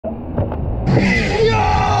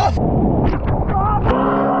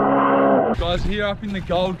Guys, here up in the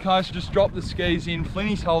Gold Coast, just dropped the skis in.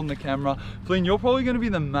 Flinny's holding the camera. Flynn, you're probably going to be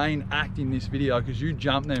the main act in this video because you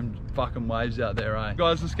jumped them fucking waves out there, eh?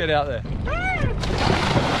 Guys, let's get out there.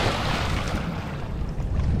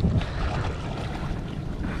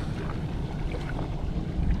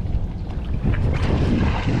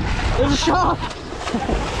 There's a shark!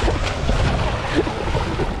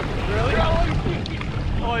 Really?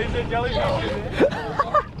 Oh, he's a jellyfish in there.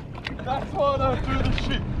 That's why I threw the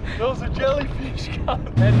shit. There was a jellyfish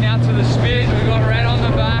coming. Heading out to the spit, we got Red on the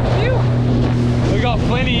back. We got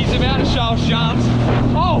Flinny, he's about to show us jumps.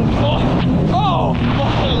 Oh my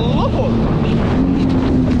lord!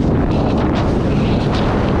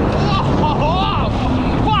 Oh,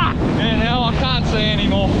 fuck! Man, hell, I can't see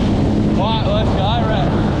anymore. Right, let's go, Red.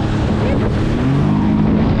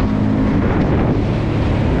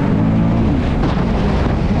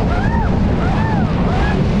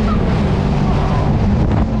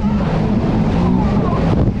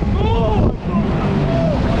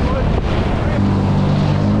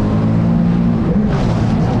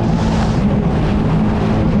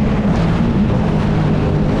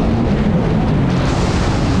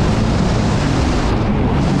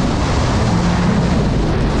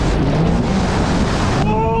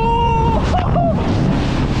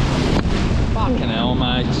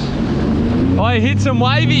 Oh, he hit some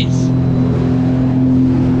wavies.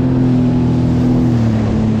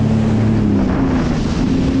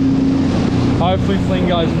 Hopefully Fling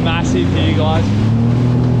goes massive here, guys.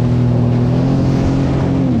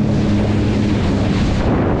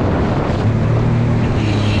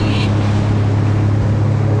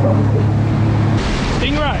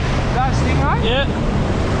 Stingray. Is that a stingray? Yeah.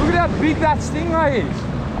 Look at how big that stingray is.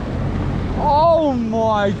 Oh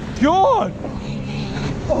my god.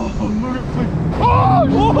 Oh, look at Flynn. Oh!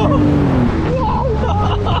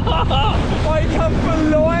 Oh, he come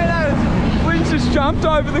flying at us. Flynn just jumped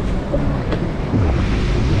over the...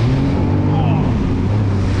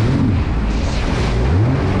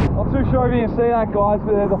 Not too sure if you can see that, guys,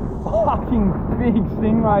 but there's a fucking big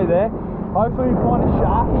stingray there. Hopefully we find a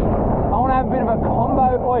sharky. I want to have a bit of a combo.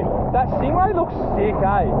 Oi, that stingray looks sick,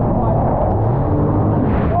 eh?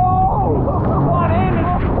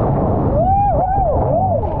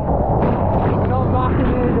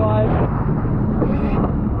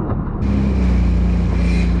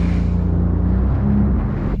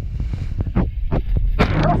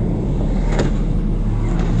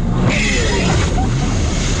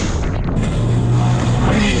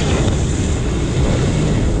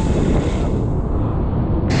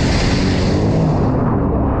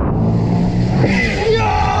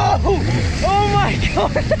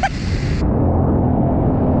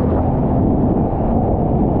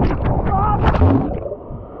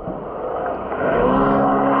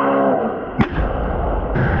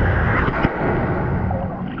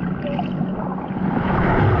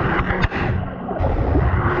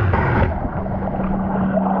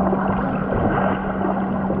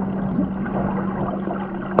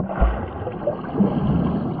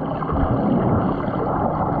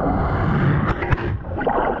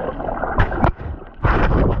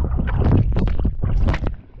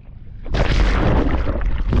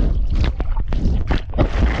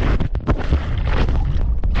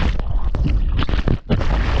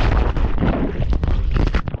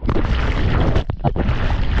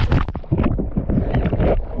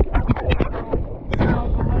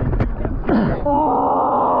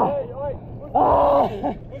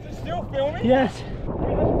 Yes.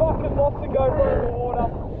 We just fucking lost the GoPro in the water.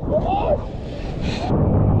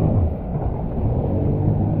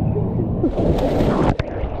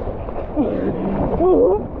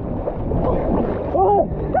 Oh!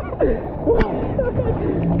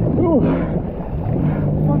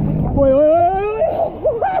 Wait.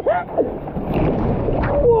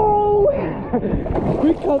 Whoa!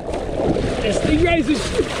 Quick cut. The stingrays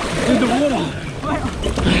in the water.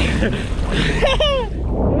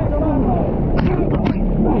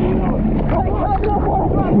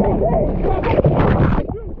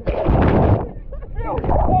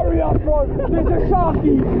 Hurry up, bro! There's a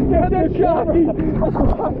sharky! There's a sharky!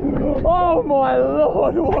 Oh my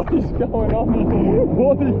lord, what is going on here?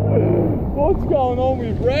 What's going on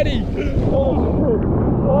with Reddy?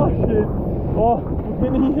 Oh shit! Oh,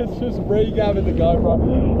 Vinny has just re-gathered the GoPro.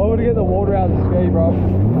 I'm gonna get the water out of the ski, bro.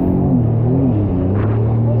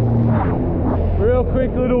 Real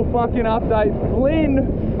quick little fucking update.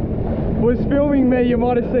 Flynn was filming me, you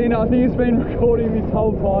might have seen it. I think he's been recording this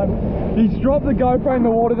whole time. He's dropped the GoPro in the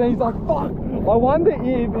water, then he's like, fuck, I wonder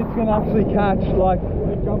if it's gonna actually catch. Like,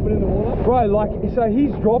 jumping in the water? Bro, like, so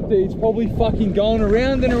he's dropped it. It's probably fucking going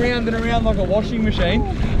around and around and around like a washing machine.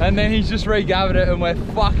 And then he's just regathered it and we're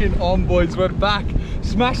fucking on, boys. We're back.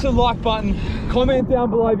 Smash the like button. Comment down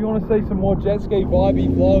below if you want to see some more jet ski vibey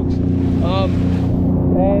vlogs.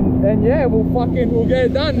 And yeah, we'll get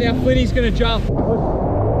it done. Now Flinty's gonna jump.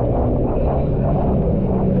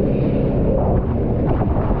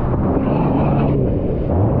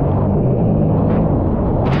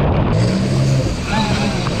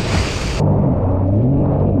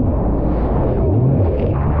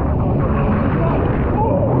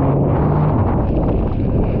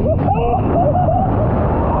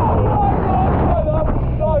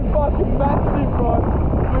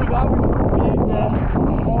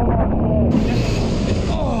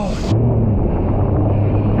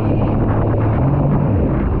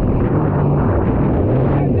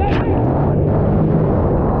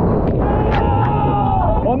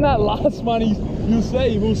 That last one, you'll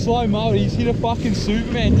see, we'll slow mo, he's hit a fucking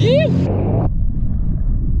Superman. Yeah!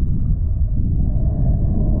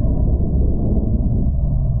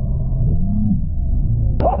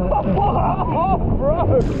 Oh,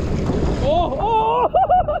 bro! Oh!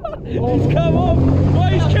 He's come off! Oh,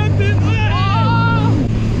 he's kept it! Ah!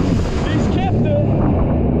 He's kept it!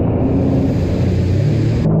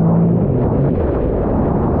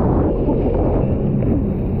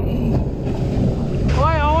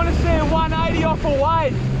 Off a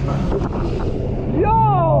wave.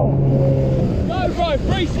 Yo! Go, bro,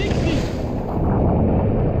 360.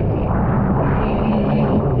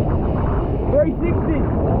 360.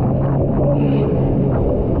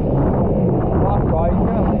 Fuck, bro, he's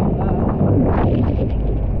gonna leave that.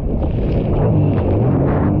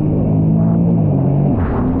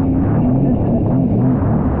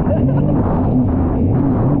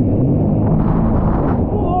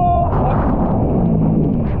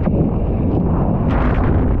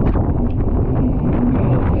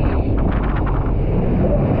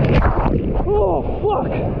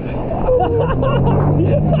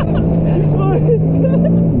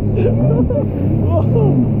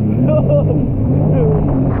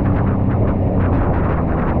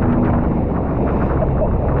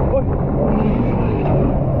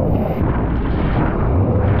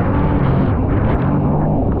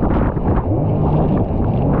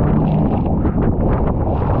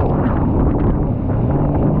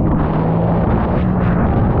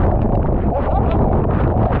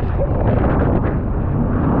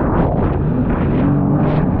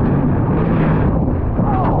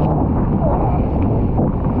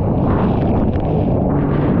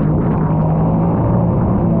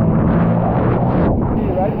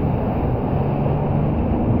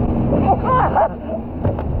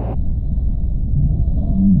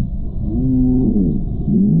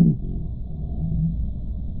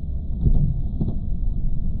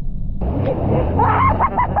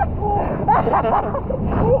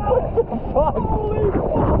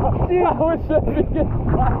 That was the biggest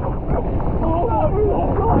fuck. Oh my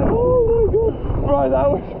god. Bro, that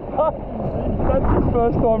was fucking. That's his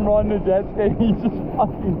first time riding a jet ski. He just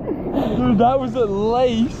fucking. Dude, that was at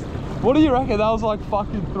least. What do you reckon? That was like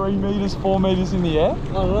fucking 3 meters, 4 meters in the air?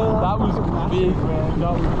 Oh, that was big, man.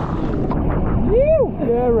 That was big.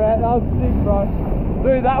 Yeah, rat. That was sick, bro.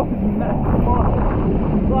 Dude, that was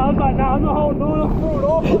massive. Bro, I was like, nah, I'm not holding on. I threw it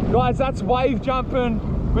off. Guys, that's wave jumping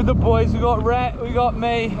with the boys. We got Rat, we got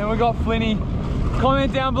me, and we got Flinty.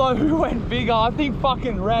 Comment down below who went bigger. I think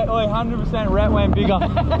fucking Rat, 100% Rat went bigger.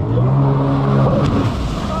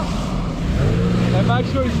 And make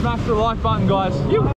sure you smash the like button, guys.